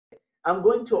I'm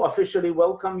going to officially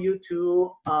welcome you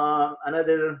to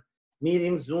another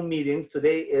meeting, Zoom meeting.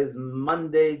 Today is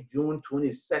Monday, June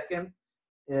 22nd.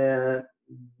 This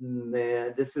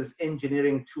is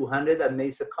Engineering 200 at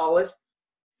MESA College.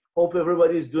 Hope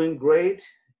everybody is doing great.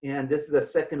 And this is the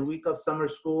second week of summer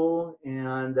school.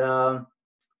 And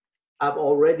I've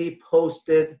already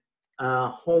posted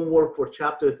homework for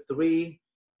chapter 3.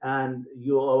 And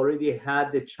you already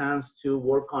had the chance to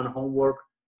work on homework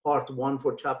part 1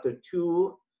 for chapter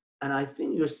 2. And I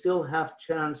think you still have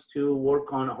chance to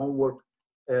work on homework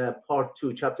part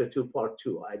 2, chapter 2, part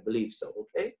 2. I believe so,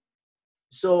 okay?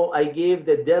 So I gave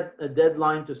the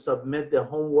deadline to submit the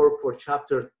homework for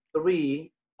chapter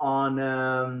 3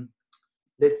 on,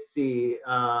 let's see,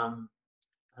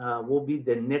 will be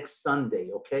the next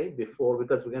Sunday, okay?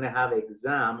 Because we're gonna have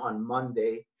exam on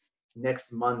Monday,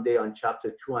 next Monday on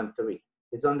chapter 2 and 3.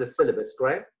 It's on the syllabus,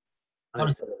 correct? On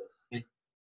the syllabus. Okay.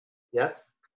 Yes?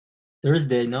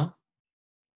 Thursday, no?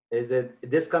 Is it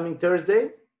this coming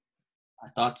Thursday? I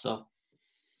thought so.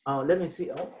 Oh, let me see.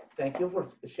 Oh, thank you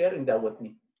for sharing that with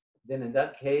me. Then in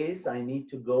that case, I need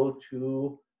to go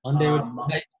to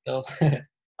Monday.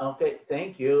 okay,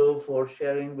 thank you for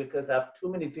sharing because I have too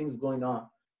many things going on.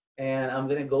 And I'm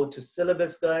gonna go to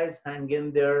syllabus, guys. Hang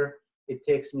in there. It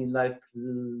takes me like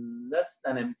less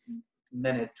than a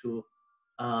minute to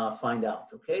find out,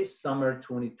 okay? Summer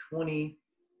 2020,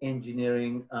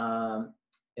 engineering,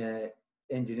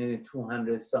 engineering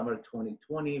 200, summer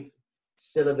 2020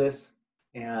 syllabus.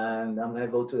 And I'm gonna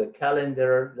go to the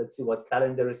calendar. Let's see what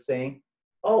calendar is saying.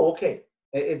 Oh, okay.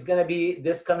 It's gonna be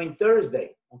this coming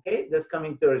Thursday, okay? This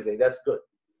coming Thursday, that's good.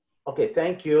 Okay,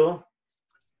 thank you.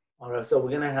 All right, so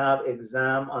we're gonna have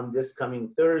exam on this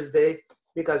coming Thursday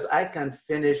because I can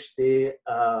finish the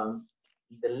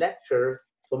lecture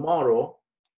tomorrow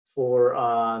for,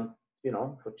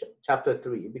 for chapter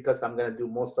 3 because I'm gonna do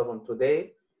most of them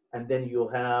today. And then you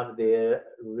have the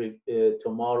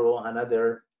tomorrow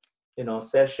another,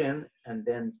 session. And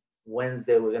then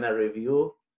Wednesday, we're gonna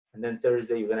review. And then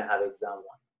Thursday, you're gonna have exam 1,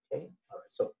 okay? All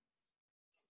right, so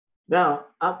now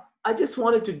I just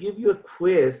wanted to give you a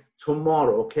quiz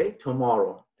tomorrow, okay?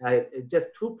 Tomorrow.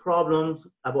 Just 2 problems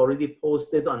I've already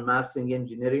posted on Mastering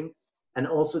Engineering and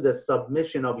also the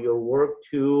submission of your work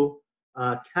to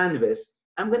Canvas.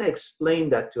 I'm going to explain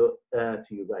that to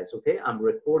you guys, okay? I'm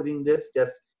recording this.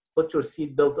 Just put your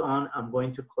seatbelt on. I'm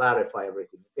going to clarify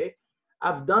everything, okay?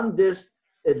 I've done this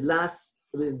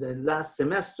the last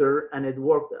semester and it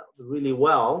worked really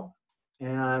well.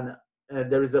 And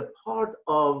there is a part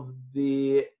of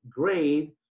the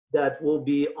grade that will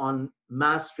be on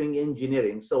Mastering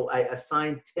Engineering. So I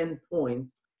assigned 10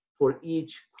 points for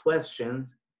each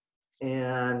question.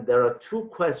 And there are 2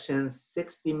 questions,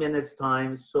 60 minutes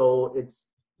time. So it's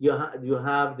you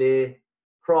have the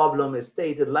problem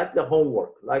stated like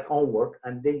homework,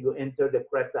 and then you enter the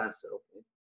correct answer, okay?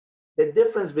 The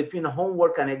difference between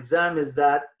homework and exam is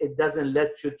that it doesn't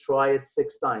let you try it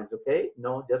 6 times, okay?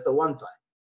 No, just the 1 time,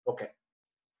 okay?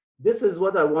 This is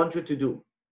what I want you to do.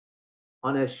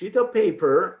 On a sheet of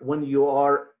paper, when you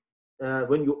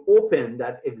open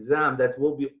that exam, that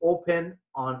will be open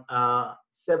on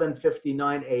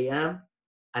 7:59 a.m.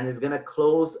 and it's gonna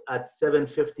close at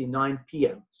 7:59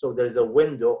 p.m. So there's a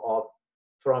window of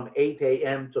from 8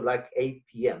 a.m. to like 8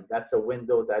 p.m. That's a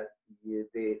window that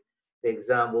the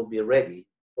exam will be ready,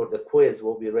 or the quiz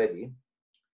will be ready.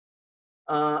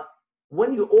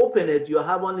 When you open it, you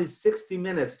have only 60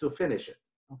 minutes to finish it,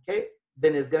 okay?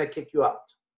 Then it's gonna kick you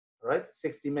out, all right?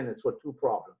 60 minutes for 2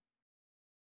 problems.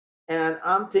 And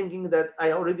I'm thinking that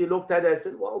I already looked at it, I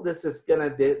said, well, this is gonna,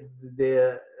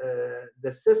 the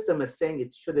system is saying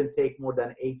it shouldn't take more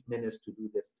than 8 minutes to do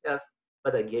this test,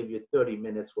 but I gave you 30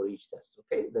 minutes for each test,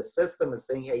 okay? The system is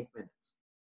saying 8 minutes.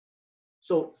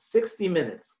 So 60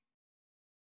 minutes.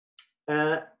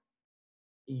 That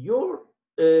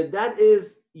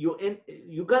is, you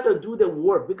gotta do the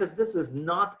work because this is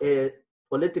not a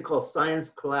political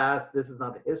science class. This is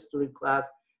not a history class.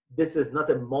 This is not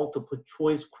a multiple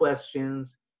choice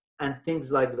questions and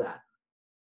things like that.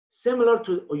 Similar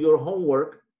to your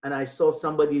homework, and I saw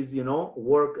somebody's,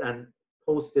 work and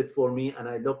posted for me, and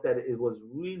I looked at it. It was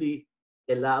really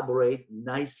elaborate,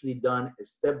 nicely done,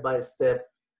 step by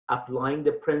step, applying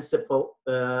the principle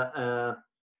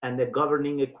and the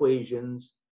governing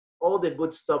equations, all the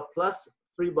good stuff, plus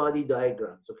free body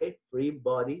diagrams, okay? Free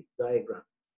body diagrams.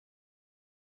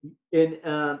 In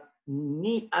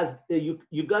neat as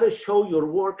you got to show your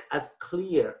work as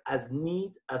clear, as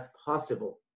neat as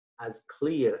possible, as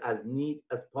clear, as neat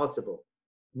as possible,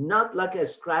 not like a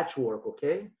scratch work,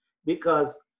 okay?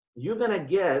 Because you're gonna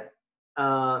get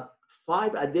 5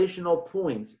 additional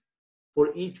points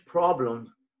for each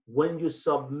problem when you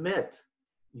submit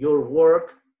your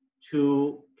work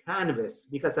to Canvas,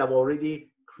 because I've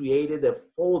already created a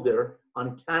folder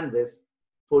on Canvas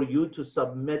for you to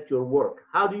submit your work.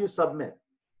 How do you submit?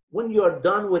 When you are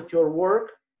done with your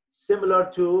work, similar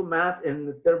to math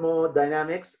and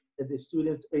thermodynamics, the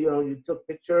students, you took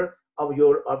picture of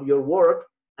your work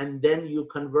and then you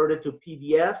convert it to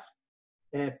PDF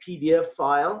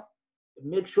file.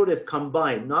 Make sure it's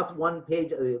combined, not one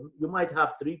page. You might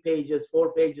have 3 pages,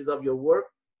 4 pages of your work,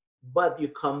 but you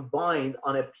combined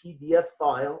on a PDF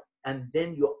file and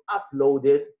then you upload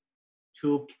it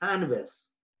to Canvas.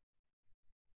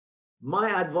 My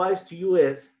advice to you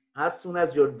is, as soon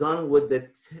as you're done with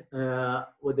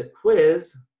the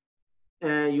quiz,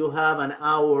 you have an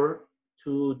hour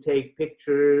to take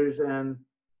pictures and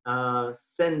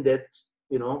send it,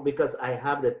 because I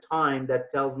have the time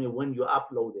that tells me when you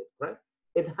upload it, right?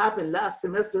 It happened last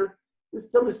semester.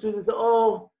 Some students say,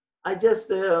 oh, I just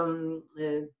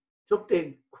took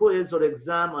the quiz or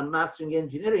exam on mastering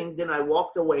engineering, then I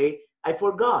walked away. I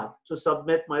forgot to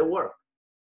submit my work.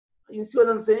 You see what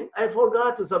I'm saying? I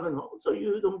forgot to submit. So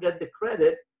you don't get the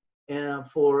credit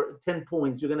for 10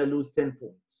 points. You're going to lose 10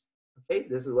 points. Okay,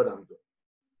 this is what I'm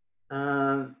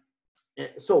doing.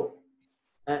 So,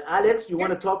 Alex, you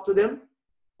want to talk to them?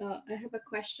 I have a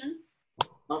question.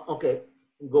 Okay,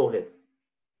 go ahead.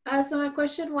 So my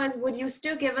question was, would you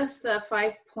still give us the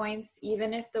 5 points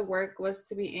even if the work was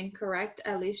to be incorrect,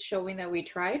 at least showing that we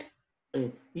tried?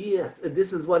 Yes,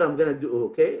 this is what I'm going to do,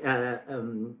 okay?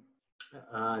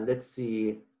 Let's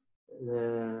see.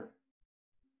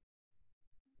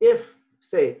 If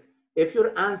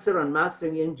your answer on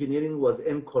mastering engineering was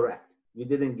incorrect,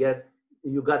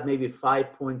 you got maybe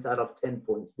 5 points out of 10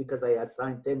 points, because I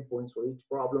assigned 10 points for each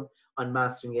problem on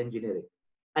mastering engineering.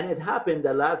 And it happened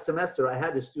that last semester I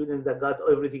had the students that got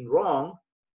everything wrong,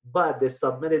 but they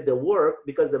submitted the work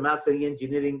because the mastering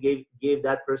engineering gave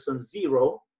that person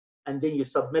 0, and then you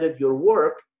submitted your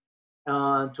work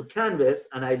to Canvas,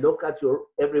 and I look at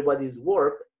everybody's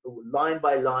work line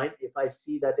by line. If I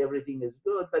see that everything is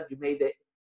good, but you made an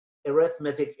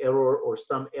arithmetic error or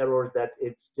some error that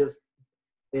it's just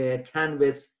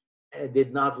Canvas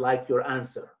did not like your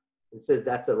answer. It says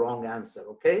that's a wrong answer,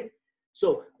 okay?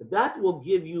 So that will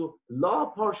give you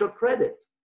partial credit.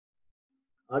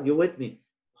 Are you with me?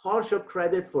 Partial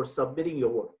credit for submitting your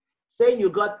work. Say you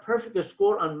got perfect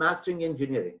score on mastering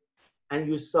engineering, and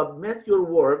you submit your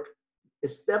work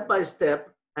step by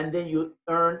step, and then you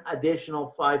earn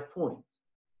additional 5 points.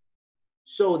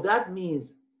 So that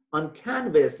means on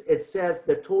Canvas, it says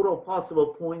the total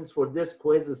possible points for this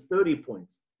quiz is 30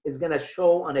 points. It's going to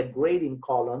show on a grading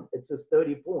column, it says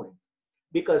 30 points,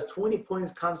 because 20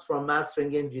 points comes from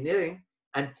mastering engineering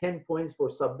and 10 points for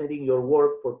submitting your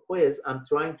work for quiz. I'm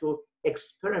trying to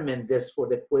experiment this for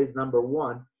the quiz number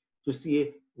 1 to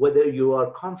see whether you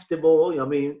are comfortable,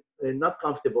 not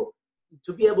comfortable,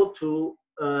 to be able to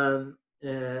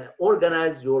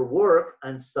organize your work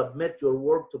and submit your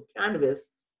work to Canvas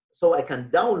so I can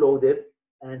download it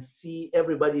and see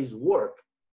everybody's work.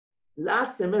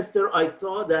 Last semester, I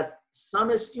thought that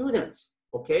some students,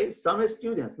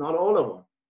 not all of them.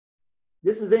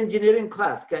 This is engineering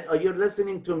class. Are you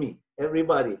listening to me?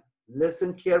 Everybody,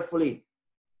 listen carefully.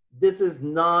 This is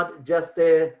not just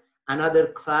another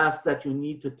class that you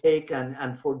need to take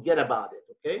and forget about it,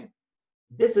 okay?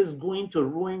 This is going to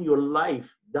ruin your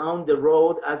life down the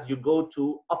road as you go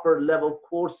to upper level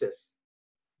courses.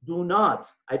 Do not.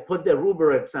 I put the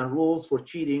rubrics and rules for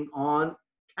cheating on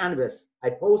Canvas.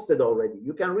 I posted already.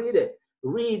 You can read it.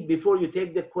 Read before you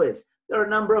take the quiz. There are a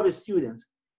number of students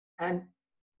and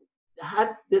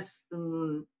had this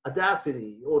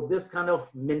audacity or this kind of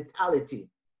mentality.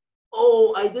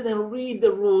 Oh, I didn't read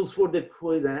the rules for the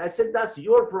quiz. And I said, that's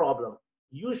your problem.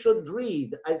 You should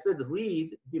read. I said,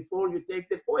 read before you take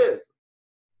the quiz.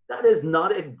 That is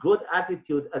not a good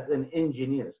attitude as an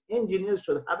engineer. Engineers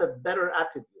should have a better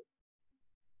attitude.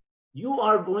 You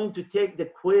are going to take the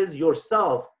quiz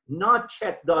yourself, not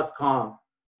check.com,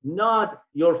 not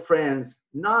your friends,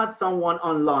 not someone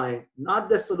online, not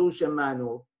the solution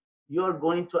manual. You're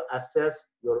going to assess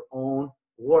your own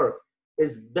work.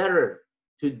 It's better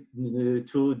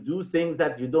to do things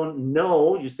that you don't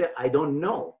know. You say, I don't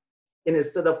know,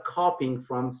 instead of copying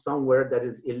from somewhere that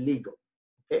is illegal.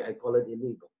 Okay, I call it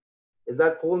illegal. Is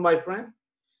that cool, my friend?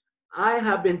 I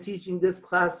have been teaching this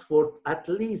class for at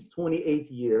least 28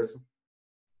 years,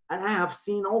 and I have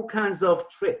seen all kinds of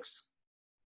tricks.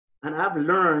 And I've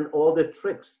learned all the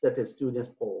tricks that the students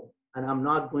pull, and I'm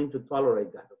not going to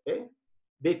tolerate that, okay?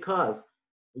 Because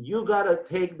you gotta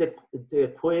take the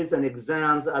quiz and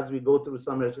exams as we go through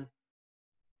summer.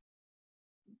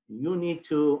 you need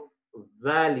to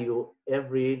value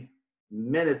every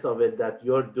minute of it that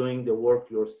you're doing the work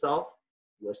yourself.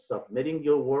 You're submitting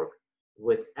your work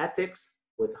with ethics,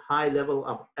 with high level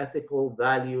of ethical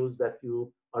values that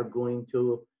you are going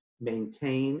to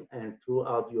maintain and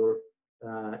throughout your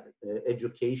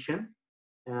education.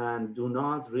 And do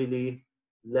not really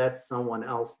let someone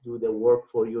else do the work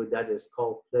for you. That is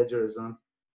called plagiarism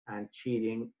and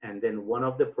cheating. And then one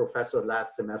of the professor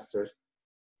last semester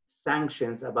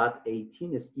sanctions about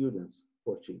 18 students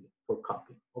for cheating, for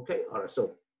copying. Okay, all right.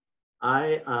 So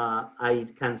I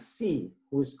can see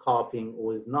who's copying,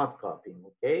 who is not copying.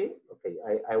 Okay, okay.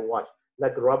 I watch.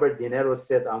 Like Robert De Niro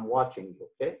said, I'm watching you.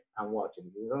 Okay, I'm watching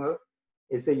you. You know,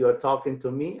 he said, you're talking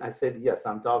to me. I said, yes,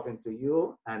 I'm talking to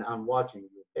you, and I'm watching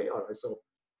you. Okay, all right. So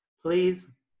please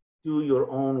do your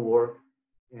own work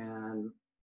and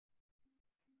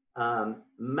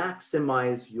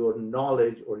maximize your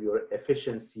knowledge or your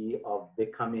efficiency of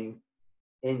becoming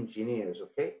engineers.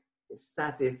 Okay,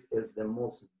 statics is the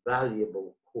most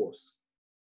valuable course.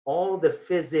 All the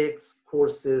physics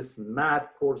courses,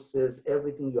 math courses,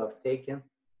 everything you have taken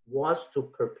was to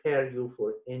prepare you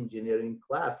for engineering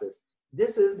classes.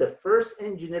 This is the first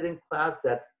engineering class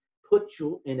that puts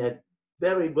you in a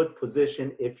very good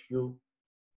position if you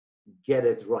get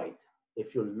it right,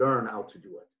 if you learn how to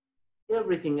do it.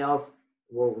 Everything else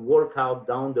will work out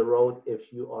down the road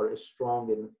if you are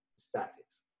strong in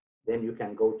statics. Then you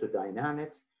can go to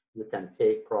dynamics, you can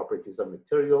take properties of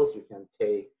materials, you can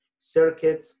take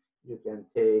circuits, you can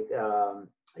take,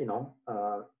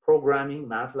 programming,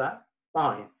 MATLAB,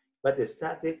 fine. But the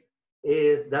statics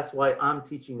is, that's why I'm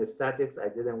teaching statics. I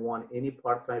didn't want any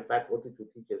part-time faculty to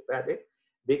teach statics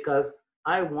because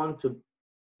I want to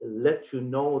let you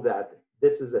know that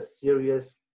this is a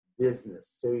serious business,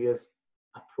 serious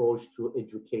approach to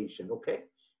education, okay?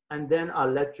 And then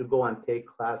I'll let you go and take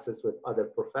classes with other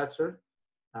professors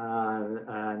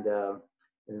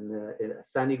in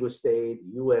San Diego State,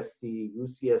 UST,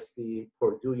 UCSD,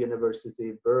 Purdue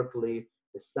University, Berkeley,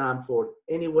 Stanford,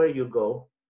 anywhere you go.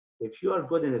 If you are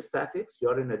good in statics,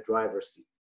 you're in a driver's seat.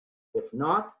 If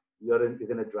not, you're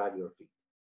gonna drag your feet.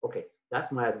 Okay,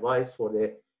 that's my advice for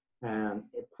the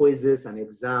quizzes and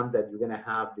exam that you're gonna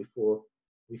have before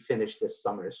we finish this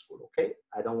summer school, okay?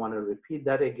 I don't wanna repeat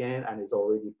that again, and it's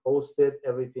already posted,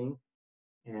 everything.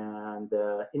 And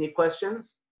any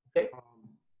questions? Okay.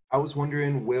 I was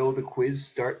wondering, will the quiz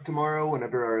start tomorrow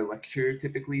whenever our lecture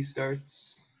typically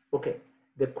starts? Okay,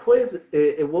 the quiz,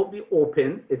 it will be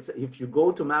open. It's, if you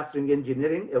go to Mastering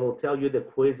Engineering, it will tell you the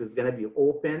quiz is gonna be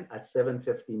open at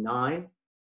 7:59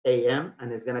 a.m.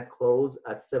 and it's gonna close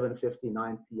at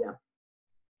 7:59 p.m.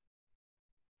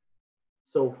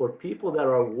 So for people that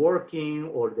are working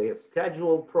or they have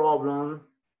schedule problem,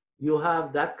 you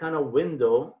have that kind of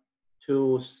window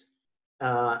to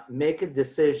make a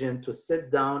decision to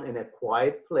sit down in a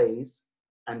quiet place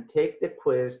and take the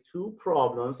quiz, 2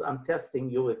 problems. I'm testing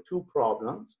you with 2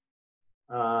 problems.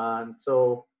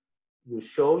 So you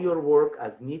show your work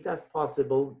as neat as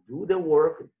possible, do the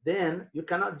work, then you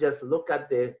cannot just look at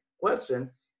the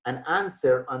question and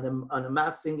answer on the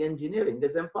Mastering Engineering.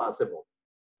 It's impossible.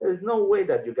 There is no way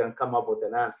that you can come up with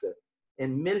an answer.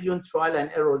 In million trial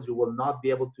and errors, you will not be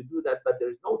able to do that, but there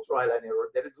is no trial and error.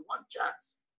 There is one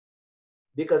chance.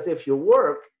 Because if your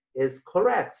work is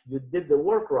correct, you did the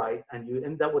work right, and you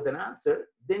end up with an answer,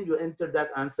 then you enter that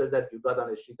answer that you got on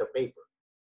a sheet of paper.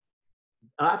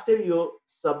 After you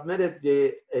submitted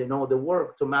the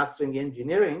work to Mastering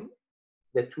Engineering,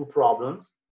 the 2 problems,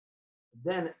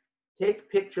 then take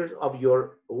pictures of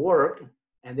your work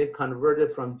and they convert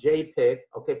it from JPEG.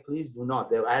 Okay, please do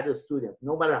not. I had a student,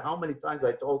 no matter how many times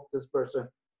I told this person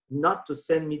not to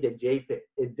send me the JPEG,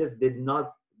 it just did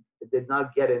not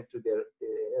get into their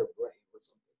brain or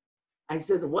something. I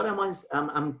said, what am I?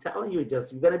 I'm telling you,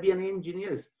 just you're gonna be an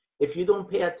engineer. If you don't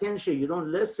pay attention, you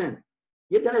don't listen,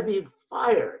 you're gonna be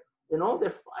fired. They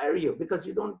fire you because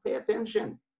you don't pay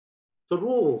attention to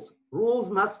rules. Rules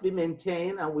must be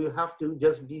maintained, and we have to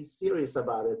just be serious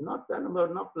about it. Not that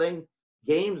we're not playing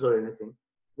games or anything.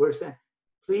 We're saying,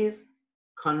 please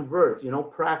convert,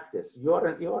 practice. You're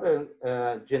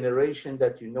a generation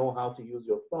that you know how to use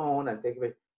your phone and take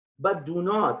it, but do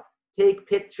not take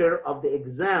picture of the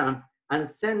exam and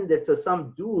send it to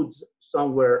some dudes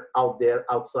somewhere out there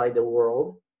outside the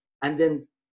world, and then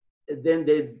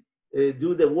they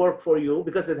do the work for you,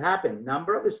 because it happened.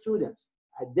 Number of students,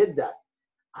 I did that.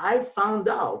 I found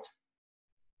out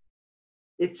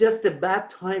it's just a bad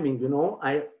timing,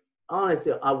 I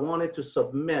honestly, I wanted to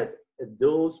submit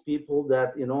those people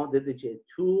that,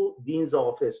 to dean's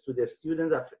office, to the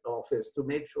student office, to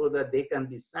make sure that they can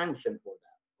be sanctioned for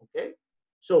that, okay?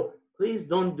 So Please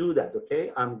don't do that,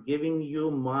 okay? I'm giving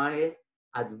you my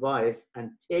advice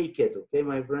and take it, okay,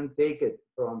 my friend, take it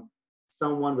from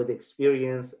someone with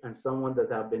experience and someone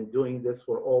that I've been doing this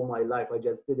for all my life. I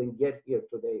just didn't get here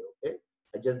today, okay?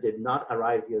 I just did not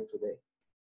arrive here today.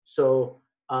 So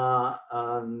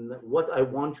what I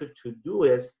want you to do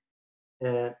is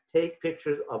take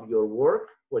pictures of your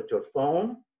work with your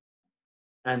phone,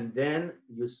 and then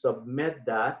you submit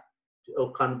that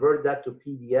or convert that to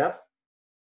PDF,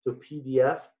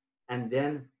 and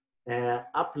then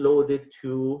upload it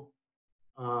to,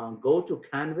 go to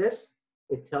Canvas.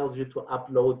 It tells you to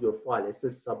upload your file. It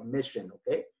says submission,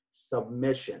 okay?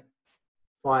 Submission,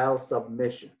 file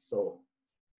submission. So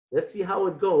let's see how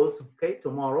it goes, okay?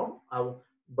 Tomorrow,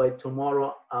 by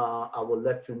tomorrow, I will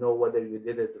let you know whether you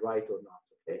did it right or not,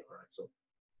 okay? All right, so.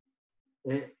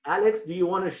 Alex, do you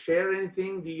want to share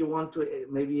anything? Do you want to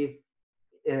maybe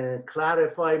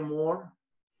clarify more?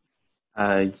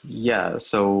 Yeah,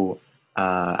 so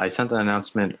I sent an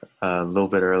announcement a little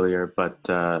bit earlier, but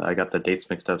I got the dates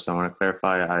mixed up, so I want to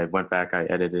clarify. I went back, I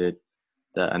edited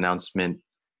the announcement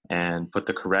and put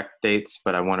the correct dates,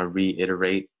 but I want to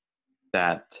reiterate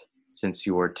that since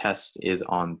your test is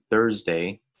on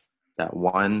Thursday, that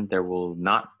one, there will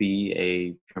not be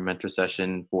a Pure Mentor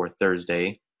session for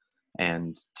Thursday,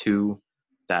 and two,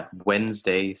 that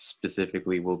Wednesday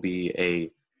specifically will be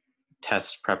a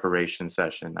test preparation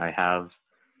session. I have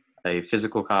a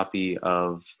physical copy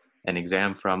of an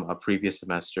exam from a previous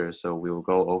semester, so we will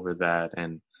go over that,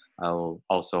 and I'll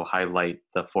also highlight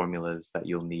the formulas that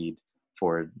you'll need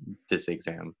for this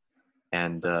exam.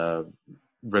 And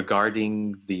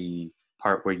regarding the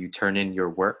part where you turn in your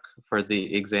work for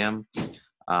the exam,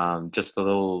 just a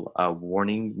little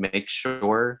warning, make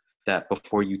sure that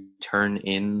before you turn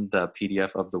in the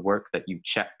PDF of the work that you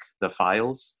check the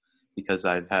files, because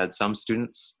I've had some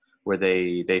students where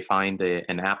they find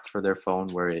an app for their phone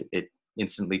where it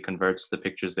instantly converts the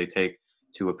pictures they take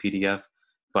to a PDF,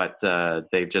 but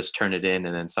they just turn it in,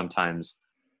 and then sometimes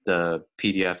the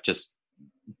PDF just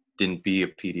didn't be a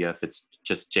PDF, it's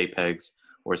just JPEGs,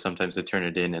 or sometimes they turn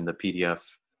it in and the PDF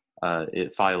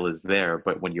file is there,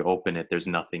 but when you open it, there's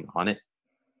nothing on it.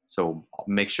 So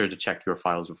make sure to check your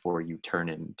files before you turn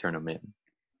them in.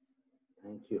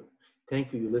 Thank you.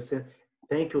 Thank you. Listen,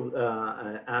 thank you,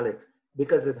 Alex,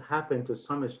 because it happened to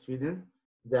some student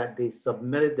that they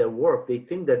submitted their work. They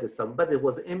think that but it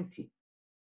was empty,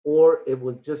 or it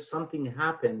was just something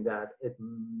happened that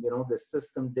the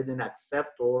system didn't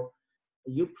accept. Or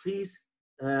you please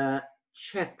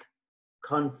check,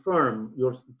 confirm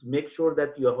make sure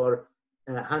that you are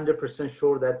 100%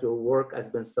 sure that your work has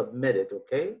been submitted,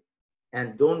 okay?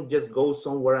 And don't just go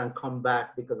somewhere and come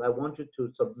back, because I want you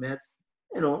to submit.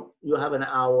 You have an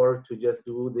hour to just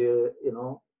do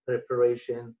the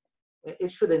preparation.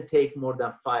 It shouldn't take more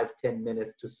than 5-10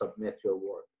 minutes to submit your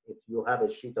work. If you have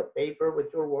a sheet of paper with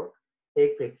your work,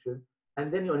 take pictures,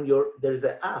 and then there's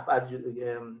an app, as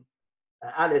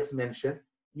Alex mentioned.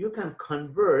 You can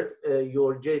convert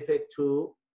your JPEG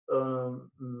to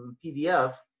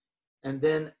PDF, and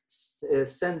then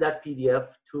send that PDF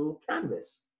to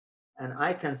Canvas. And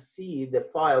I can see the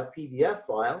PDF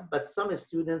file, but some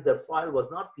students, their file was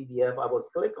not PDF. I was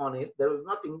click on it, there was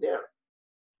nothing there.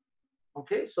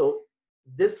 Okay, so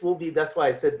that's why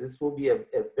I said this will be a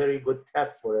very good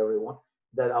test for everyone,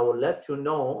 that I will let you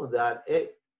know that, hey,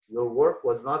 your work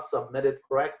was not submitted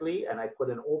correctly and I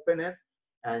couldn't open it,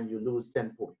 and you lose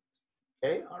 10 points.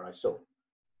 Okay, all right, so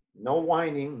no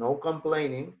whining, no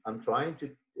complaining. I'm trying to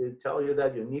tell you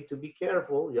that you need to be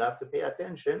careful. You have to pay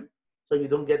attention so you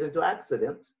don't get into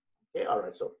accidents. Okay, all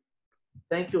right, so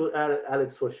thank you,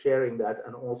 Alex, for sharing that,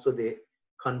 and also the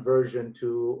conversion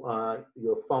to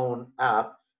your phone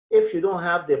app. If you don't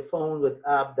have the phone with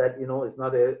app that, is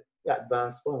not a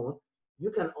advanced phone,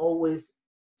 you can always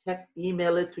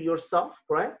email it to yourself,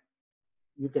 correct?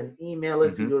 You can email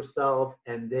it to yourself,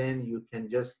 and then you can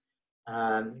just,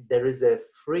 there is a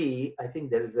free, I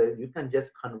think you can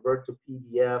just convert to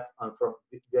PDF from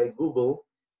Google,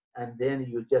 and then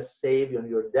you just save on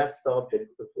your desktop the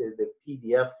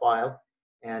PDF file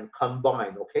and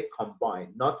combine, okay?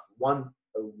 Combine, not one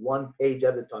page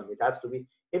at a time. It has to be,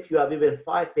 if you have even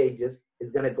 5 pages,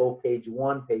 it's gonna go page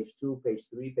 1, page 2, page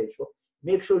 3, page 4.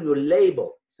 Make sure you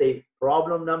label, say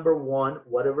problem number 1,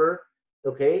 whatever,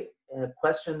 okay?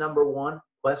 Question number 1,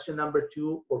 question number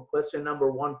 2, or question number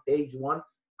 1, page 1,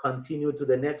 continue to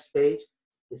the next page.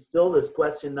 It still is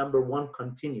question number 1,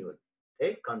 continue,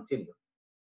 okay? Continue.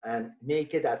 And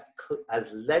make it as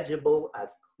legible,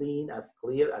 as clean, as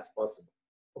clear as possible.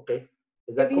 Okay,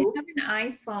 is that If you cool? have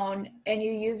an iPhone and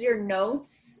you use your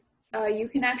notes, you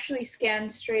can actually scan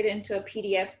straight into a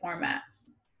PDF format.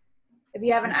 if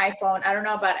you have an iPhone. I don't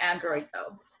know about Android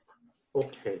though.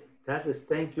 Okay, that is,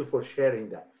 thank you for sharing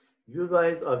that. You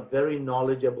guys are very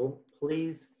knowledgeable.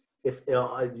 Please, if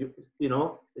you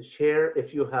know, share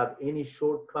if you have any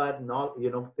shortcut, not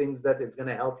things that is going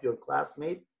to help your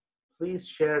classmate. Please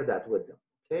share that with them.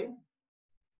 Okay.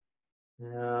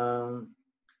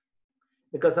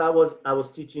 Because I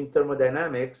was teaching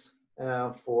thermodynamics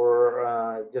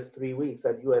for just 3 weeks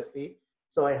at USD.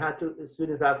 So I had to,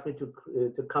 students asked me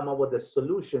to come up with a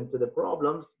solution to the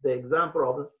problems, the exam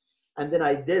problem. And then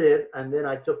I did it, and then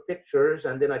I took pictures,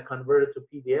 and then I converted to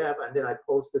PDF, and then I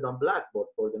posted on Blackboard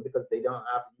for them because they don't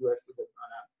have, USD does not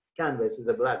have Canvas, is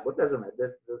a Blackboard, doesn't matter,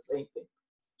 that's the same thing.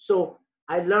 So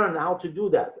I learned how to do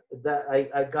that.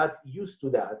 I got used to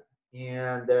that.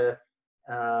 And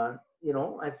you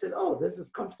know, I said, oh, this is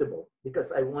comfortable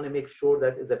because I want to make sure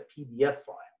that is a PDF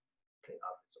file. Okay,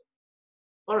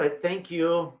 all right, thank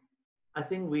you. I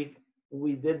think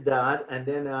we did that, and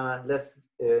then let's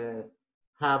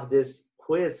have this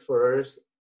quiz first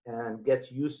and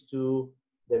get used to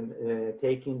them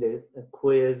taking the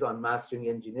quiz on mastering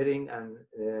engineering and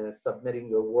submitting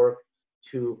your work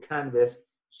to Canvas.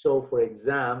 So for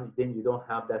exam, then you don't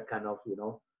have that kind of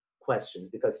questions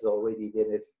because it's already then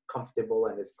it's comfortable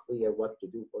and it's clear what to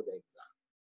do for the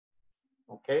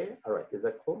exam. Okay, all right, is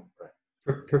that cool?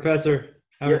 Right. Professor,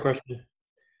 I have Yes. a question.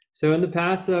 So in the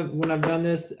past, when I've done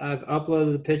this, I've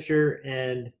uploaded the picture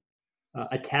and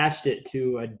attached it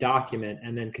to a document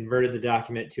and then converted the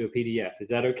document to a PDF. Is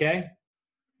that okay?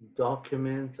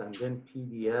 Documents and then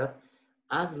PDF,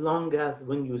 as long as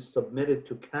when you submit it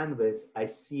to Canvas, I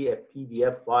see a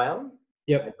PDF file.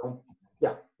 Yep.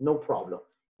 Yeah, no problem.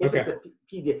 If Okay. it's a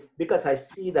PDF, because I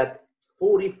see that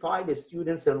 45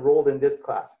 students enrolled in this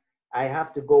class, I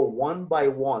have to go one by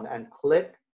one and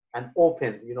click and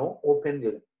open, open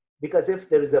it. Because if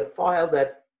there is a file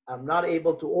that I'm not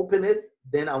able to open it,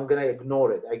 then I'm gonna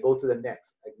ignore it. I go to the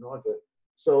next, ignore it.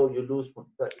 So you lose.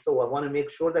 So I wanna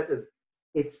make sure that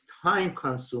it's time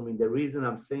consuming. The reason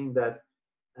I'm saying that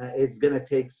it's gonna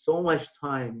take so much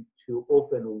time to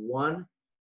open one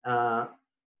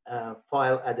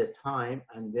file at a time,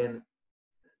 and then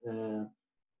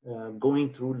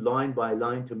going through line by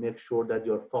line to make sure that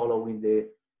you're following the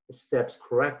steps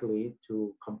correctly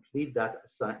to complete that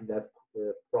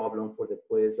problem for the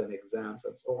quiz and exams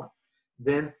and so on.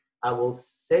 Then I will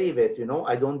save it,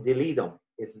 I don't delete them.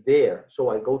 It's there. So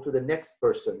I go to the next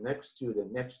person, next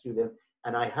student,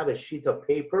 and I have a sheet of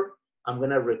paper. I'm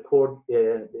gonna record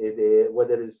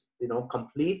whether it's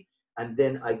complete, and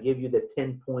then I give you the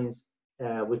 10 points,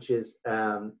 which is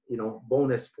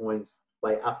bonus points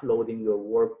by uploading your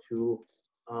work to.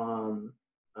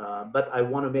 But I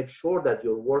want to make sure that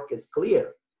your work is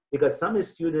clear, because some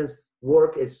students'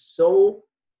 work is so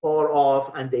far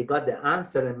off and they got the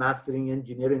answer in mastering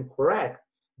engineering correct,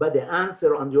 but the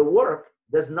answer on your work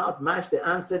does not match the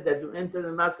answer that you entered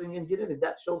in mastering engineering.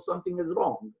 That shows something is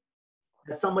wrong.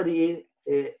 Somebody,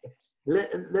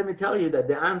 let me tell you that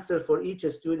the answer for each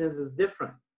student is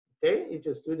different. Okay, each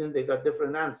student, they got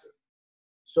different answers.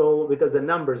 So because the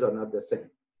numbers are not the same.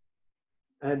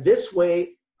 And this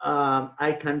way,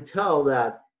 I can tell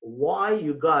that why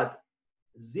you got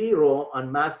 0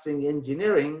 on mastering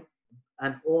engineering,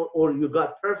 and or you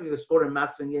got perfect score in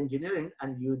mastering engineering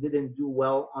and you didn't do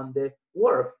well on the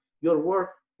work. Your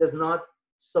work does not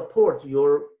support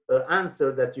your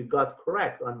answer that you got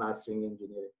correct on mastering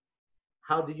engineering.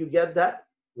 How did you get that?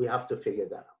 We have to figure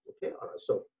that out. Okay, all right.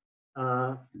 So,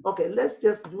 okay, let's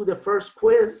just do the first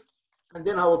quiz, and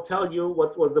then I will tell you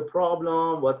what was the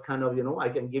problem, what kind of, I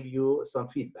can give you some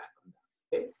feedback on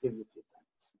that. Okay, give you feedback.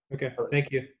 Okay, All right.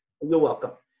 thank you. You're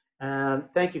welcome. And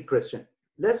thank you, Christian.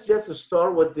 Let's just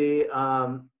start with the,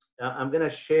 I'm gonna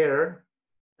share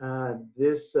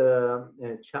this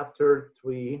chapter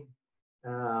 3,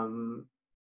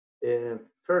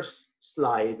 first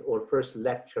slide or first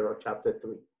lecture of chapter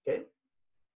 3, okay?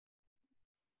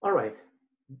 All right,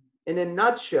 in a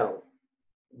nutshell,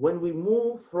 when we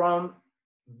move from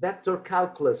vector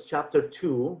calculus chapter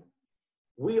 2,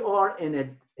 we are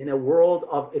in a world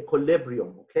of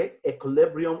equilibrium, okay?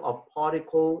 Equilibrium of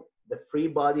particle, the free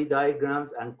body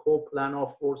diagrams, and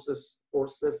coplanar force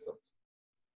systems.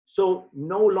 So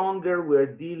no longer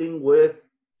we're dealing with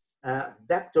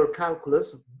vector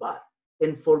calculus, but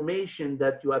information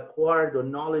that you acquired or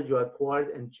knowledge you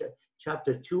acquired in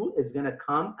chapter 2 is gonna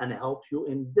come and help you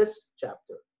in this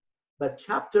chapter. But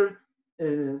chapter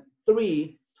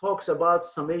 3 talks about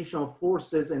summation of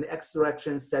forces in x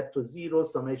direction set to 0,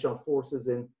 summation of forces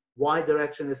in y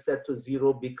direction is set to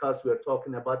 0, because we're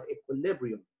talking about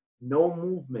equilibrium, no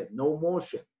movement, no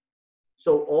motion.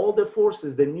 So all the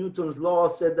forces, the Newton's law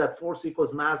said that force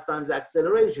equals mass times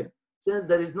acceleration. Since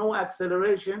there is no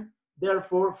acceleration,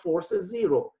 therefore force is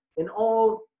zero in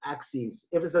all axes.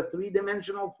 If it's a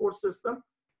three-dimensional force system,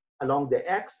 along the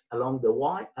X, along the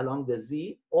Y, along the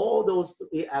Z, all those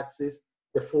three axes,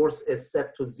 the force is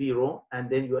set to zero, and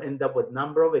then you end up with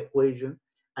number of equations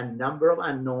and number of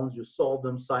unknowns. You solve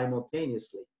them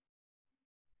simultaneously.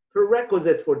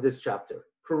 Prerequisite for this chapter,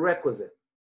 prerequisite.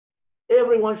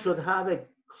 Everyone should have a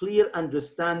clear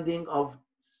understanding of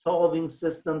solving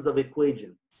systems of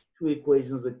equations. Two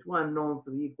equations with two unknowns,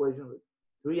 three equations with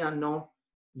three unknowns.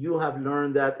 You have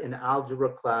learned that in algebra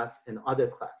class and other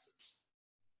classes.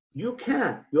 You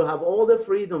have all the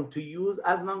freedom to use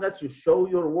as long as you show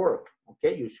your work,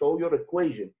 okay? You show your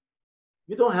equation.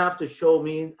 You don't have to show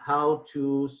me how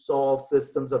to solve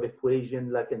systems of equation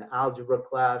like in algebra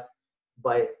class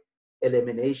by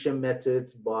elimination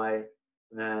methods, by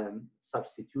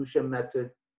substitution method,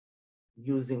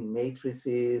 using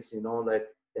matrices, you know, like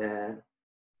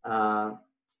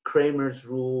Kramer's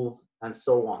rule and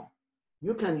so on.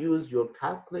 You can use your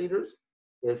calculators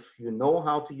if you know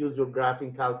how to use your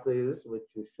graphing calculators, which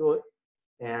you should,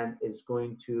 and it's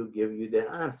going to give you the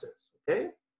answers,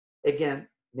 okay? Again,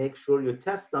 make sure you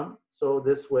test them, so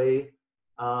this way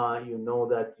you know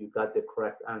that you got the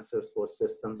correct answers for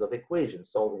systems of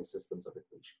equations, solving systems of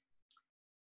equations.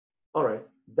 All right,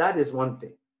 that is one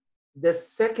thing. The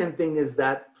second thing is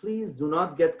that please do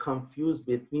not get confused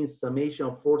between summation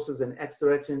of forces in x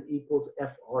direction equals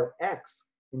FRX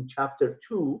in chapter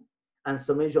 2 and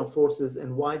summation of forces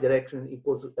in y direction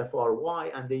equals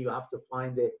FRY, and then you have to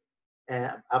find the,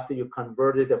 after you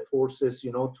converted the forces,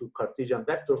 you know, to Cartesian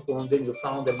vector form, then you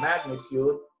found the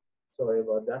magnitude, sorry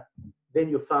about that, then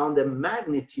you found the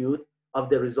magnitude of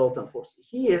the resultant force.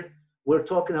 Here, we're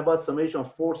talking about summation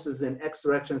of forces in x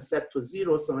direction set to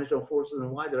 0, summation of forces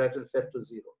in y direction set to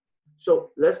 0.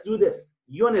 So let's do this.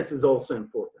 Units is also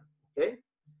important, okay?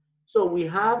 So we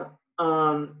have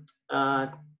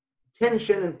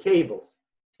tension and cables.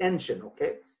 Tension,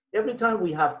 okay? Every time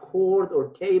we have cord or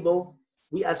cables,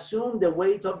 we assume the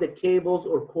weight of the cables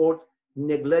or cord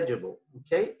negligible,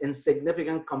 okay?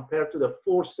 Insignificant compared to the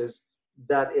forces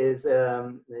that is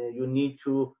you need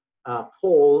to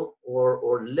pull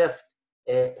or lift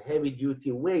a heavy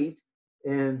duty weight,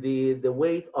 and the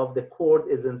weight of the cord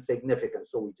is insignificant,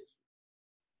 so we just.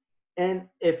 And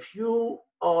if you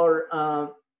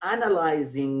are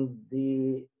analyzing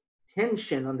the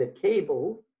tension on the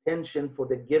cable, tension for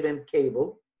the given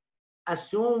cable,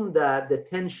 assume that the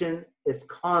tension is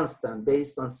constant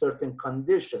based on certain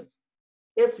conditions.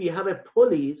 If you have a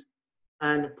pulleys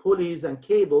and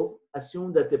cable,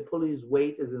 assume that the pulley's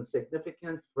weight is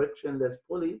insignificant, frictionless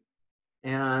pulley,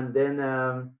 and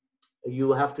then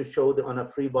you have to show on a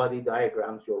free body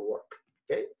diagrams your work,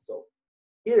 okay? So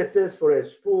here it says for a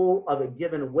spool of a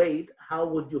given weight, how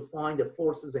would you find the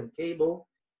forces in cable?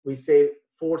 We say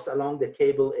force along the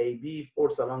cable AB,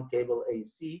 force along cable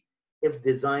AC. If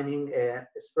designing a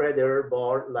spreader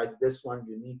bar like this one,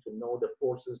 you need to know the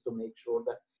forces to make sure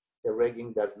that the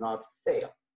rigging does not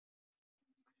fail.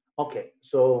 Okay,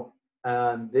 so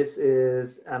this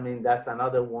is, I mean, that's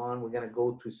another one. We're gonna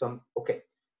go to some, okay.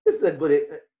 This is a good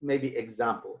maybe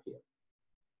example here.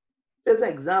 There's an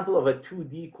example of a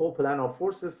 2D coplanar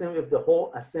force system. If the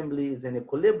whole assembly is in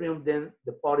equilibrium, then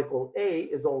the particle A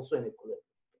is also in equilibrium.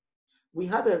 We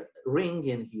have a ring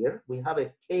in here. We have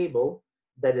a cable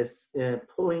that is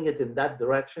pulling it in that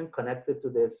direction, connected to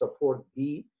the support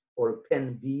B or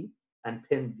pin B and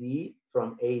pin D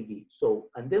from AD. So,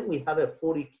 and then we have a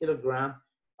 40 kilogram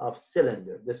of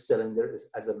cylinder. This cylinder is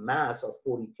as a mass of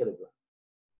 40 kilograms.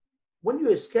 When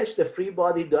you sketch the free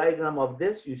body diagram of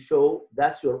this, you show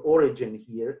that's your origin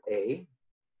here, A.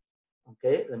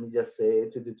 Okay, let me just say,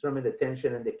 to determine the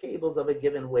tension in the cables of a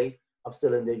given weight of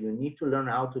cylinder, you need to learn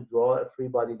how to draw a free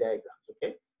body diagrams,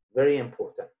 okay? Very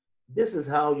important. This is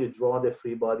how you draw the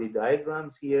free body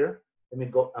diagrams here. Let me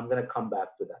go, I'm gonna come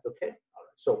back to that, okay? All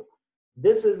right, so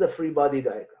this is the free body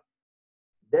diagram.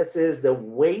 This is the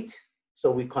weight, so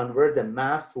we convert the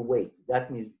mass to weight. That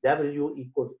means W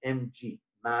equals mg.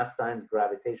 Mass times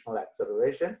gravitational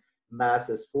acceleration. Mass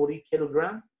is 40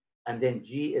 kilogram, and then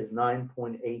G is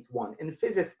 9.81. In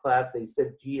physics class, they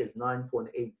said G is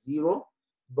 9.80,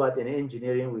 but in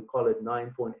engineering, we call it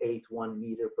 9.81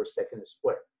 meter per second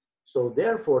square. So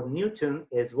therefore, Newton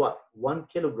is what? 1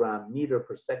 kilogram meter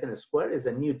per second square is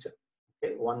a Newton,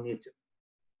 okay, 1 Newton.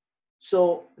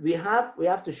 So we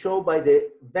have to show by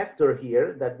the vector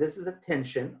here that this is the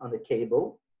tension on the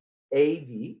cable,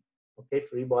 AD, okay,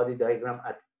 free body diagram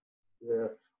at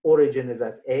the origin is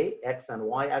at A, X and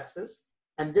Y axis.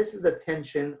 And this is a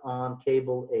tension on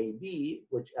cable AB,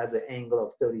 which has an angle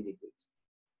of 30 degrees.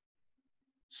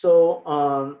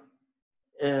 So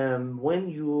when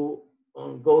you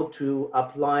go to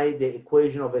apply the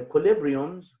equation of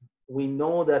equilibrium, we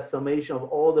know that summation of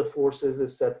all the forces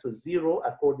is set to 0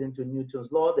 according to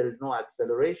Newton's law. There is no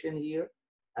acceleration here,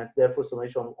 and therefore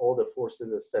summation of all the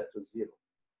forces is set to 0.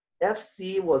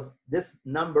 FC was, this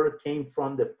number came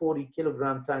from the 40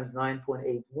 kilogram times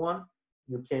 9.81.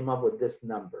 You came up with this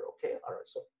number, okay? All right,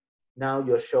 so now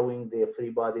you're showing the free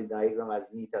body diagram as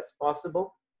neat as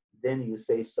possible. Then you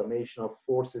say summation of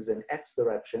forces in X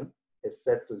direction is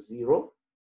set to 0.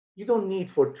 You don't need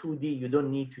for 2D, you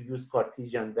don't need to use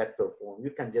Cartesian vector form. You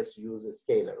can just use a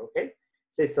scalar, okay?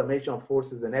 Say summation of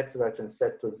forces in X direction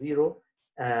set to 0,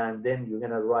 and then you're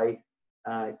gonna write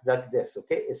like this,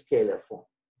 okay? A scalar form.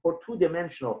 For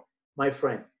two-dimensional, my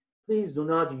friend, please do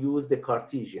not use the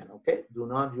Cartesian, okay? Do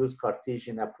not use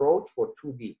Cartesian approach for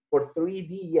 2D. For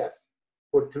 3D, yes.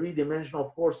 For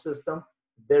three-dimensional force system,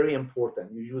 very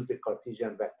important. You use the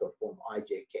Cartesian vector form,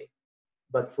 IJK.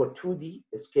 But for 2D,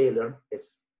 a scalar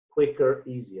is quicker,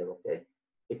 easier, okay?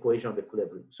 Equation of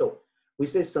equilibrium. So we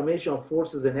say summation of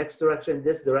forces in X direction,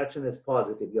 this direction is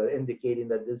positive. You're indicating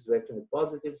that this direction is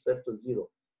positive, set to 0.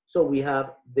 So we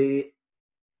have the,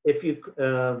 if you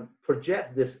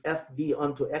project this FB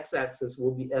onto X-axis,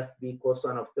 will be FB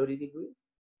cosine of 30 degrees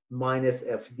minus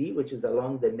FD, which is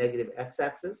along the negative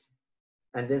X-axis.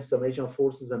 And then summation of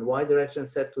forces in Y direction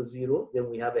set to 0. Then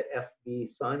we have a FB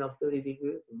sine of 30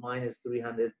 degrees minus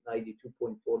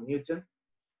 392.4 Newton.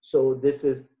 So this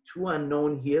is two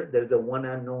unknown here. There's a one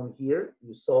unknown here.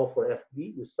 You solve for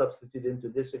FB, you substitute into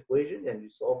this equation, and you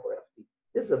solve for FD.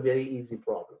 This is a very easy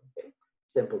problem, okay?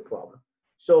 Simple problem.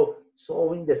 So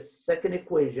solving the second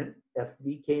equation,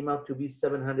 FB came out to be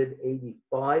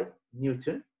 785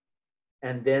 Newton.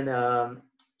 And then,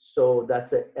 so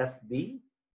that's a FB,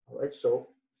 all right? So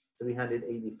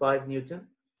 385 Newton.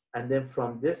 And then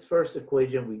from this first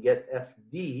equation, we get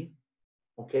FD,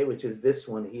 okay, which is this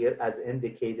one here, as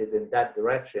indicated in that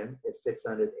direction, is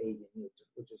 680 Newton,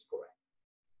 which is correct.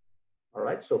 All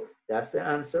right, so that's the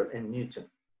answer in Newton.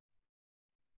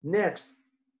 Next,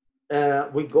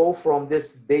 we go from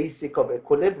this basic of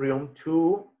equilibrium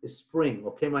to spring,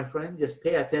 okay, my friend? Just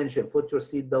pay attention, put your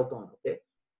seatbelt on, okay?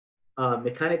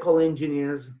 Mechanical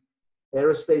engineers,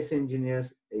 aerospace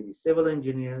engineers, maybe civil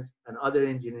engineers, and other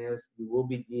engineers, you will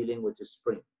be dealing with the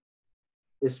spring.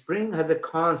 The spring has a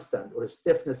constant, or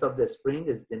stiffness of the spring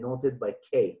is denoted by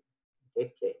K,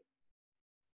 okay, K.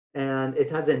 And it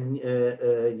has a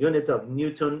unit of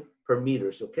Newton per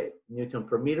meters, okay, Newton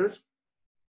per meters.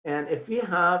 And if we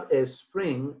have a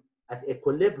spring at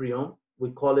equilibrium,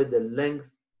 we call it the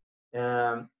length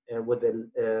with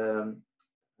the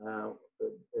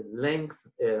length,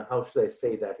 how should I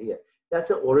say that here? That's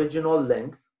the original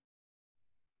length,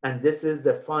 and this is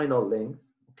the final length,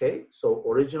 okay? So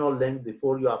original length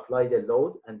before you apply the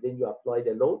load, and then you apply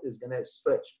the load is gonna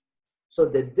stretch. So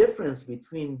the difference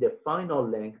between the final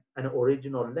length and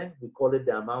original length, we call it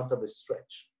the amount of a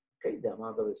stretch, okay? The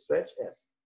amount of a stretch, S.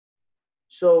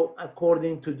 So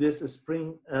according to this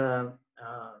spring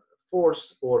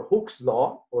force or Hooke's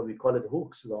law, or we call it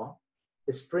Hooke's law,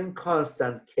 the spring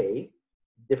constant K,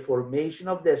 the formation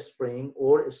of the spring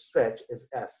or stretch is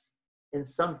S. In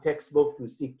some textbook, you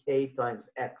see K times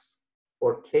X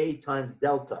or K times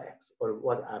delta X or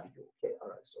what have you, okay? All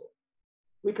right, so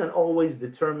we can always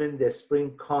determine the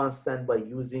spring constant by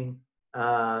using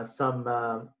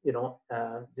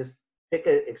just pick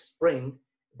a spring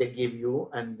they give you,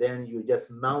 and then you just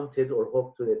mount it or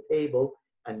hook to the table,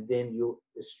 and then you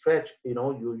stretch,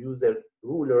 you use the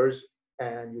rulers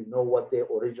and you know what the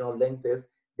original length is,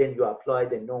 then you apply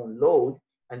the known load,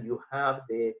 and you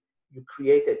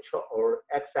create a chart or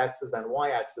x-axis and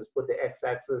y-axis, put the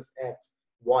x-axis X,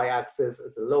 y-axis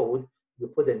as a load, you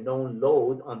put a known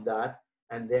load on that,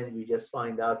 and then you just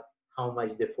find out how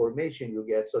much deformation you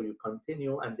get, so you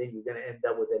continue, and then you're gonna end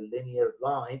up with a linear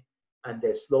line, and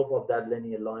the slope of that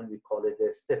linear line, we call it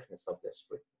the stiffness of the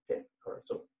spring, okay? All right,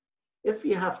 so if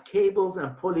we have cables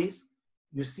and pulleys,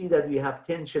 you see that we have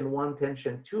tension 1,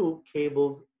 tension 2,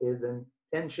 cables is in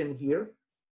tension here,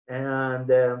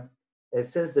 and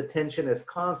since the tension is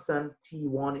constant,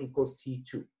 T1 equals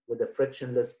T2 with a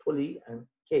frictionless pulley and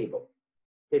cable,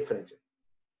 okay, friction.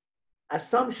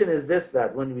 Assumption is this,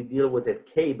 that when we deal with a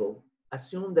cable,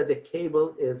 assume that the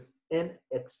cable is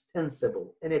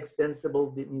inextensible.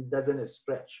 Inextensible means doesn't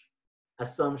stretch.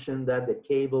 Assumption that the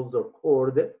cables or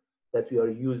cord that we are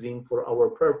using for our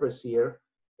purpose here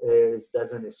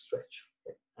doesn't stretch,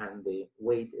 okay? And the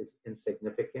weight is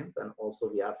insignificant, and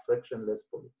also we have frictionless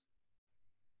pulleys.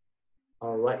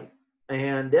 All right,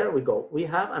 And there we go. We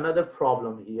have another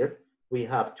problem here. We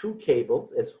have two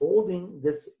cables. It's holding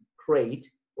this crate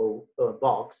or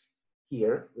box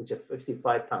here, which is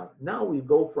 55 pounds. Now we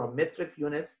go from metric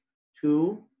units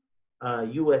to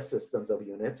US systems of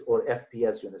units or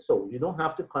FPS units. So you don't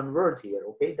have to convert here,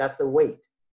 okay? That's the weight.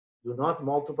 Do not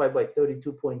multiply by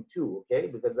 32.2, okay?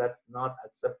 Because that's not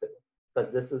acceptable,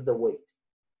 because this is the weight.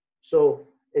 So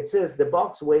it says the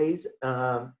box weighs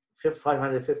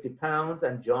 550 pounds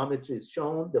and geometry is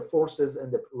shown. The forces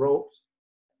and the ropes,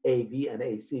 A, B, and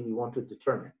AC, we want to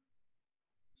determine.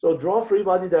 So draw free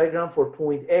body diagram for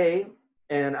point A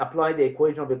and apply the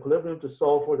equation of equilibrium to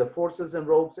solve for the forces and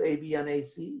ropes, A, B, and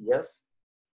AC, yes.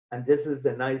 And this is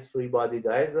the nice free body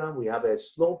diagram. We have a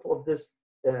slope of this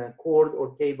cord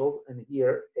or cables, and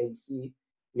here, AC,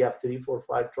 we have 3, 4,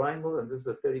 5 triangles, and this is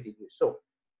a 30 degrees. So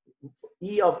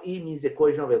E of E means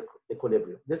equation of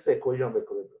equilibrium. This is the equation of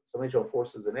equilibrium. Summation of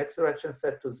forces in x direction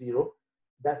set to 0.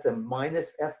 That's a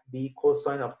minus FB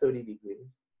cosine of 30 degrees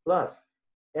plus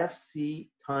FC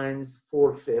times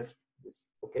 4/5. This,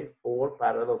 okay, 4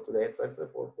 parallel to the x-axis,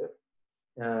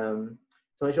 4/5.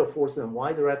 Summation of forces in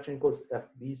y direction equals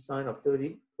FB sine of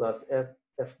 30 plus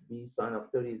FB sine of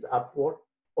 30 is upward.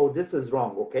 Oh, this is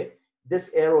wrong, okay?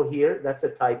 This arrow here, that's a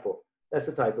typo. That's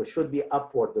a typo. Should be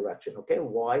upward direction, okay?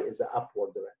 Y is the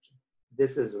upward direction.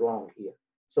 This is wrong here.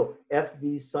 So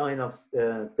FB sine of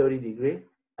 30 degree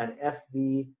and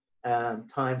FB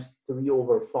times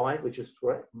 3/5, which is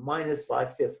correct, minus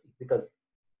 550, because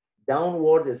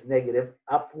downward is negative,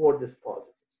 upward is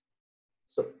positive.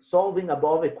 So solving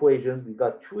above equations, we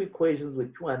got two equations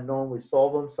with two unknowns. We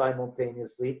solve them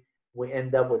simultaneously. We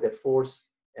end up with a force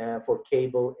for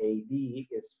cable AB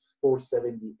is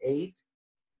 478.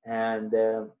 And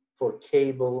for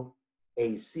cable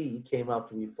AC came out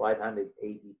to be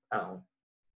 580 pounds.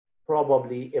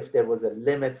 Probably if there was a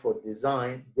limit for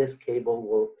design, this cable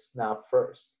will snap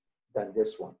first than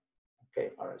this one.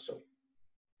 Okay, all right, so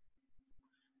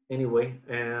anyway,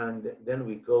 and then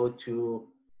we go to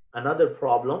another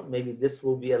problem. Maybe this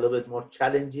will be a little bit more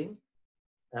challenging.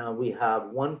 We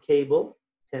have one cable,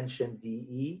 tension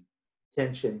DE,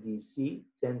 tension DC,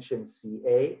 tension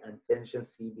CA, and tension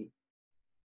CB.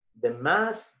 The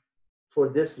mass for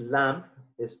this lamp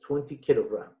is 20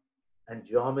 kilograms, and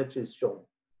geometry is shown.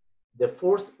 The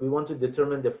force, we want to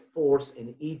determine the force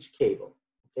in each cable,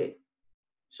 okay?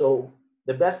 So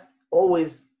the best,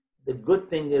 always, the good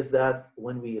thing is that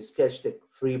when we sketch the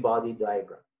free body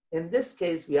diagram, in this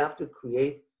case, we have to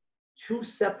create two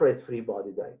separate free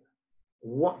body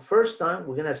diagrams. First time,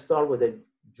 we're gonna start with a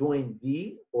joint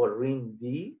D or ring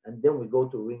D, and then we go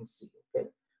to ring C, okay?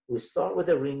 We start with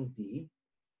a ring D,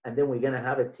 and then we're gonna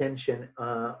have a tension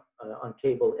on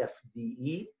cable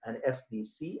FDE and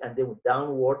FDC, and then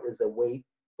downward is the weight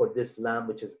for this lamp,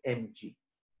 which is MG.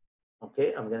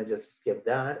 Okay, I'm gonna just skip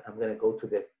that. I'm gonna go to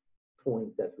the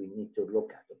point that we need to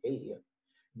look at, okay, here.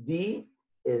 D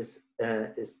is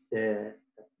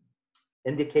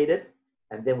indicated,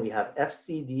 and then we have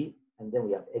FCD, and then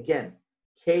we have, again,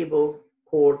 cable,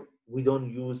 cord, we don't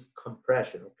use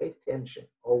compression, okay, tension,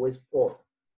 always pull,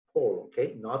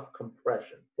 okay, not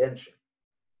compression, tension.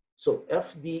 So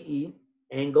FDE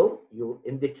angle, you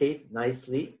indicate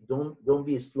nicely. Don't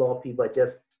be sloppy, but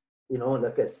just, you know,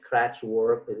 like a scratch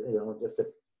work, you know, just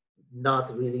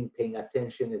not really paying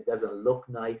attention. It doesn't look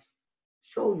nice.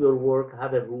 Show your work,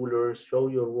 have a ruler, show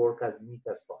your work as neat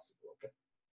as possible, okay?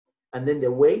 And then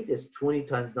the weight is 20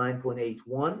 times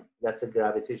 9.81. That's a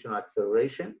gravitational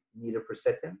acceleration, meter per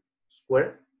second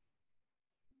square.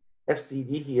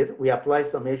 FCD here, we apply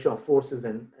summation of forces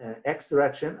in X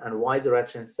direction and Y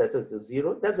direction set it to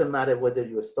 0. Doesn't matter whether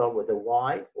you start with a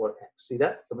Y or X. See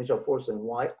that? Summation of force in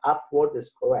Y, upward is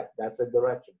correct. That's a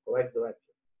direction, correct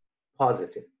direction,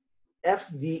 positive.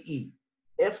 FDE,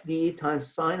 FDE times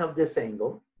sine of this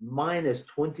angle minus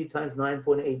 20 times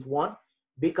 9.81,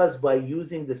 because by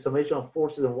using the summation of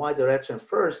forces in Y direction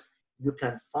first, you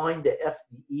can find the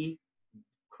FDE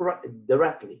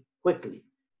directly, quickly.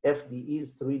 FDE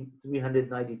is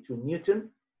 392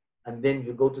 Newton. And then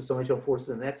you go to summation of forces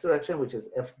in X direction, which is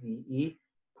FDE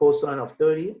cosine of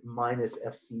 30 minus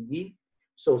FCD.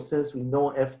 So since we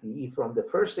know FDE from the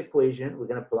first equation, we're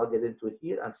gonna plug it into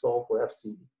here and solve for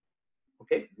FCD.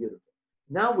 Okay, beautiful.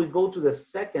 Now we go to the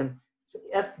second,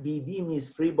 FBD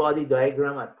means free body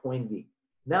diagram at point D.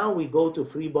 Now we go to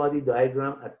free body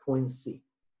diagram at point C.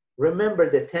 Remember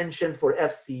the tension for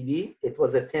FCD, it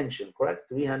was a tension, correct?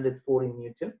 340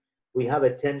 Newton. We have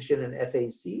a tension in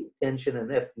FAC, tension in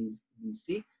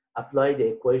FBC. Apply the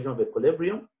equation of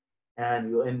equilibrium, and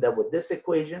you end up with this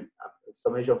equation.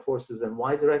 Summation of forces in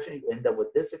Y direction, you end up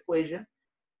with this equation.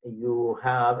 You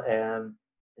have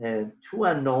two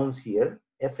unknowns here,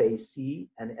 FAC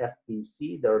and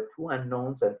FBC. There are two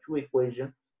unknowns and two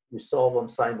equations. You solve them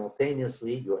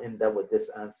simultaneously, you end up with this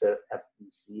answer,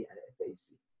 FBC and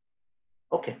FAC.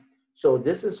 Okay, so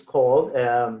this is called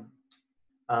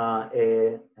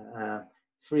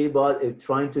free body,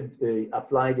 trying to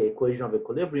apply the equation of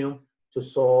equilibrium to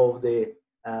solve the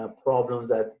problems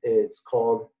that it's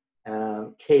called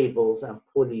cables and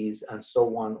pulleys and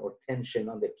so on, or tension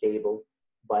on the cable,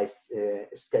 by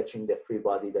sketching the free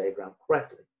body diagram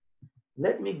correctly.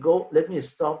 Let me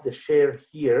stop the share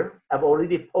here. I've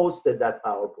already posted that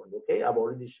PowerPoint, okay? I've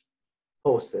already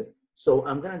posted. So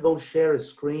I'm gonna go share a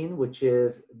screen, which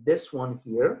is this one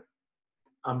here.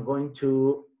 I'm going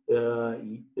to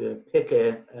pick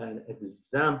an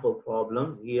example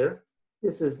problem here.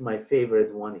 This is my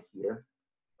favorite one here.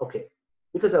 Okay,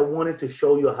 because I wanted to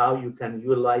show you how you can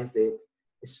utilize the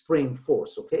spring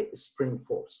force, okay? Spring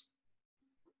force.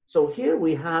 So here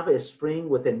we have a spring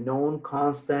with a known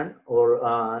constant, or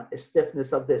a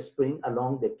stiffness of the spring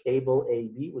along the cable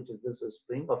AB, which is this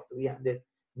spring of 300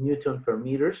 Newton per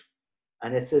meters.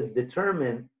 And it says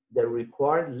determine the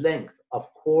required length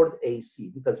of cord AC,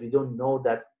 because we don't know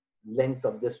that length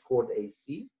of this cord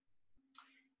AC,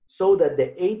 so that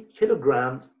the 8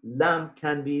 kilograms lamp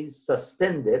can be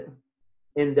suspended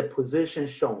in the position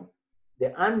shown. The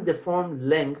undeformed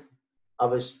length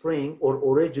of a spring, or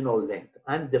original length.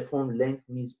 Undeformed length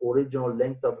means original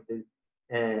length of the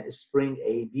spring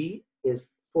AB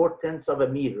is 4/10 of a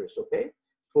meters, okay?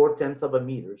 4/10 of a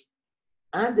meters.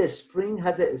 And the spring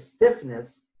has a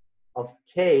stiffness of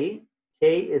K.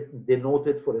 K is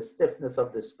denoted for the stiffness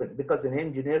of the spring, because in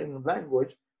engineering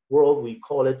language world, we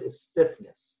call it a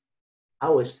stiffness.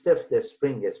 How stiff the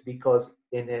spring is, because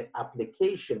in an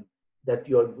application that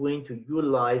you're going to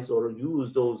utilize or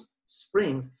use those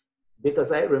springs,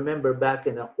 because I remember back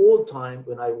in the old time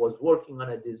when I was working on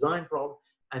a design problem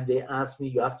and they asked me,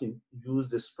 you have to use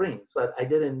the springs, but I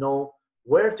didn't know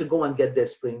where to go and get the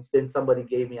springs. Then somebody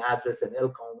gave me address in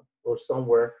Elkhorn or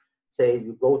somewhere, say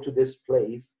you go to this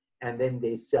place and then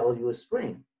they sell you a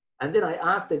spring. And then I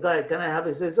asked the guy, can I have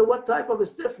it? He said, so what type of a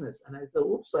stiffness? And I said,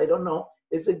 oops, I don't know.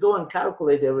 He said, go and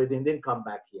calculate everything, then come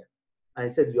back here. And I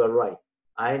said, you're right.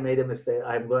 I made a mistake.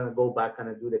 I'm going to go back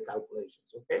and do the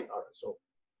calculations. Okay, all right.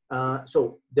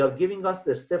 So they're giving us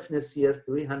the stiffness here,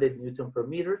 300 Newton per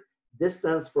meter.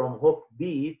 Distance from hook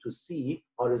B to C,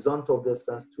 horizontal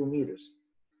distance, 2 meters.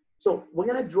 So we're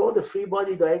going to draw the free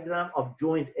body diagram of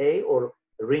joint A, or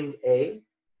ring A.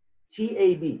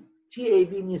 TAB.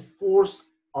 TAB means force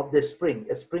of the spring,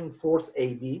 a spring force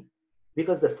AB,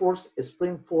 because the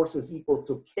spring force is equal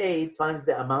to K times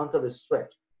the amount of a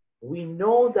stretch. We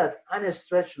know that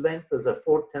unstretched length is a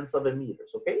 4/10 of a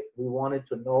meters, okay? We wanted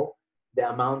to know the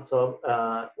amount of,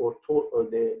 or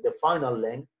the final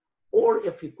length, or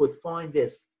if you could find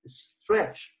this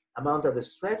stretch, amount of a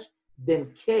stretch,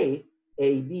 then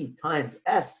KAB times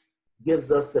S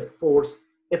gives us the force.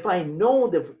 If I know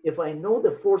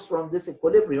the force from this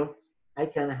equilibrium, I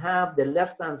can have the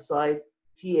left-hand side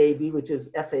TAB, which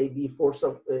is FAB, force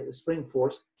of spring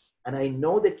force, and I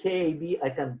know the KAB, I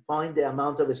can find the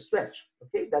amount of a stretch.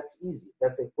 Okay, that's easy.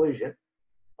 That's the equation.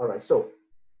 All right, so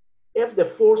if the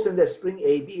force in the spring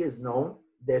AB is known,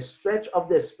 the stretch of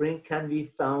the spring can be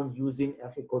found using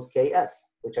F equals KS,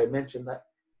 which I mentioned that.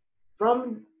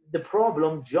 From the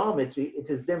problem geometry, it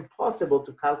is then possible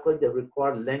to calculate the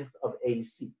required length of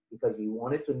AC, because we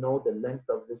wanted to know the length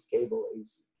of this cable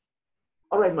AC.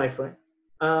 All right, my friend.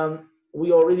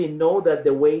 We already know that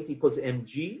the weight equals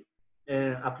mg.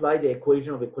 Apply the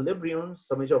equation of equilibrium,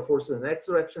 summation of forces in x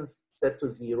directions set to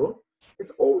 0.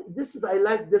 It's all, I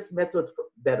like this method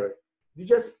better. You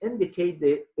just indicate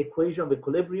the equation of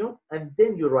equilibrium and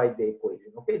then you write the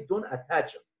equation, okay? Don't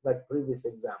attach them like previous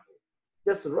example.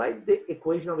 Just write the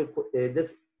equation of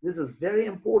this is very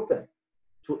important,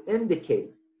 to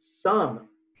indicate sum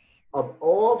of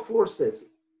all forces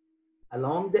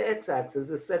along the x-axis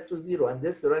is set to 0, and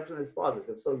this direction is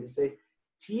positive. So you say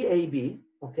TAB,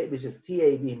 okay, which is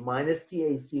TAB minus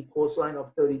TAC cosine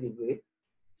of 30 degrees,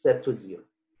 set to 0.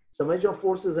 Summation of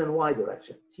forces in y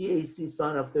direction. TAC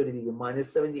sine of 30 degrees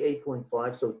minus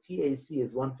 78.5, so TAC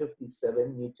is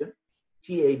 157 Newton.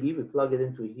 TAB, we plug it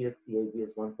into here, TAB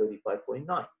is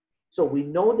 135.9. So we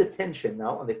know the tension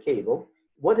now on the cable.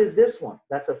 What is this one?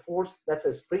 That's a force, that's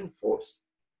a spring force,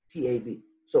 TAB.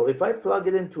 So if I plug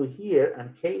it into here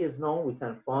and K is known, we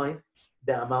can find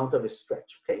the amount of a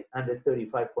stretch, okay?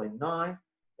 135.9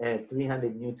 and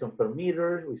 300 Newton per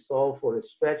meter. We solve for a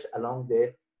stretch along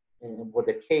for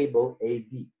the cable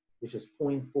AB, which is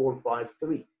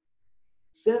 0.453.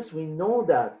 Since we know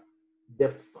that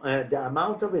the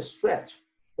amount of a stretch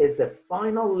is the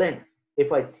final length.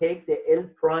 If I take the L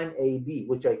prime AB,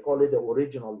 which I call it the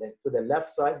original length, to the left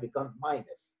side becomes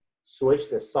minus. Switch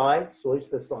the side, switch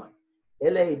the sign.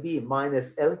 LAB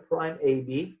minus L prime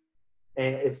AB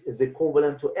is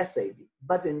equivalent to SAB.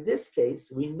 But in this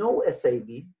case, we know SAB,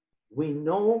 we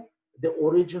know the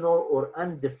original or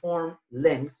undeformed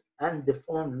length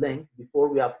before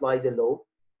we apply the load.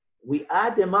 We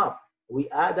add them up. We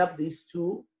add up these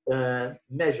two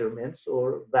measurements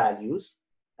or values,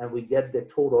 and we get the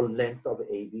total length of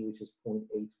AB, which is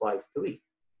 0.853.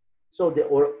 So the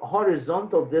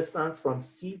horizontal distance from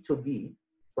C to B,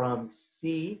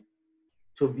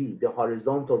 the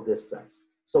horizontal distance.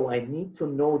 So I need to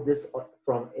know this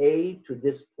from A to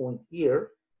this point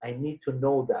here. I need to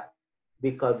know that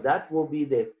because that will be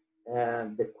the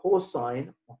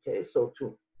cosine. Okay, so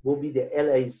will be the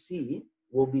LAC,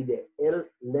 will be the L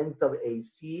length of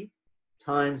AC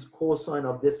times cosine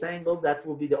of this angle. That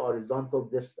will be the horizontal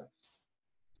distance.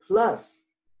 Plus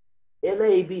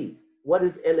LAB. What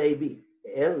is LAB?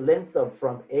 L length of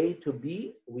from A to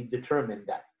B, we determine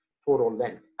that total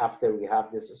length. After we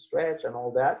have this stretch and all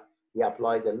that, we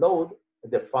apply the load.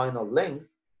 The final length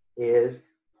is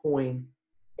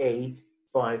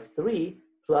 0.853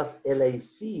 plus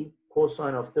LAC,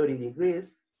 cosine of 30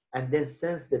 degrees. And then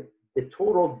since the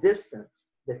total distance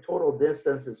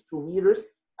is 2 meters,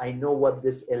 I know what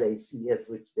this LAC is,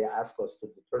 which they ask us to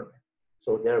determine.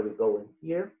 So there we go in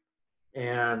here.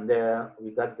 And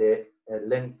we got the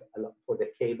length for the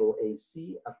cable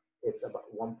AC. It's about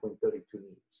 1.32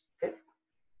 meters. Okay.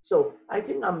 So I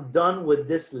think I'm done with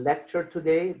this lecture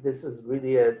today. This is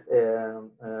really a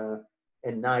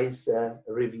nice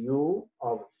review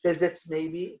of physics,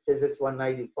 maybe physics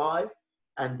 195,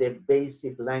 and the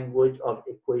basic language of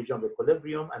equation of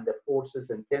equilibrium and the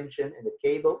forces and tension in the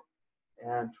cable,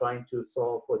 and trying to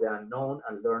solve for the unknown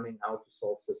and learning how to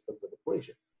solve systems of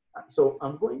equation. So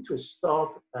I'm going to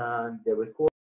stop the recording.